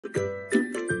The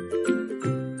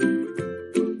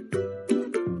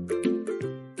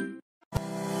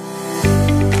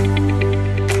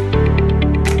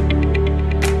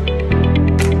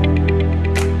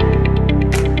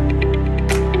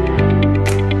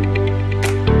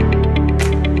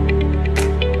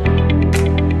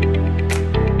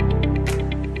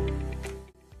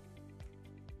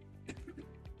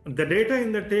data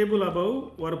in the table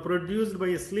above were produced by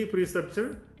a sleep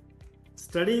researcher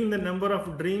studying the number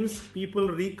of dreams people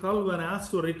recall when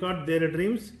asked to record their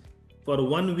dreams for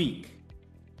 1 week.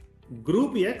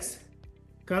 Group X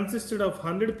consisted of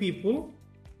 100 people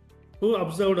who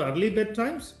observed early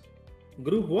bedtimes.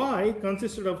 Group Y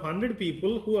consisted of 100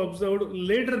 people who observed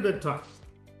later bedtimes.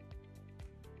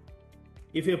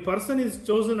 If a person is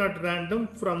chosen at random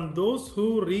from those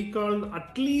who recalled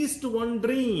at least one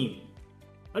dream,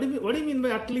 what do you mean by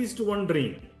at least one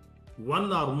dream?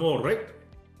 One or more, right?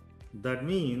 That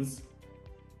means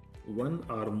one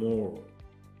or more.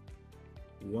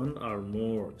 One or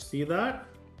more. See that?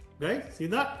 Guys, see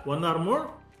that? One or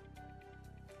more?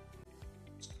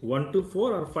 1 to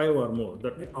 4 or 5 or more.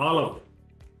 That means all of them.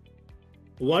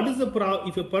 What is the problem?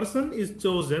 If a person is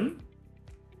chosen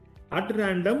at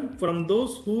random from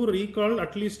those who recalled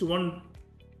at least one.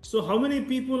 So how many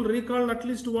people recalled at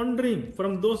least one dream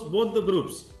from those both the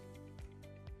groups?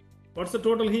 What's the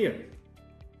total here?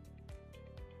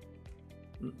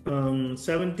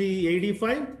 70,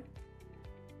 85.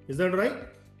 Is that right?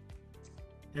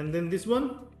 And then this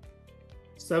one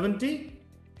 70.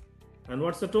 And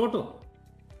what's the total?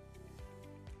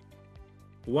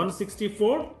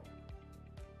 164.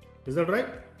 Is that right?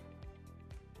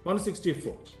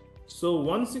 164. So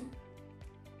what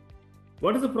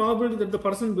is the probability that the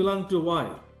person belongs to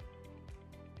Y?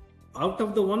 Out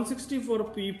of the 164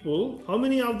 people, how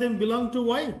many of them belong to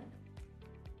Y?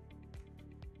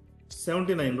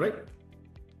 79, right?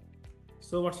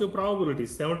 So what's your probability?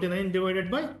 79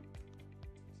 divided by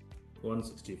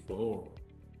 164.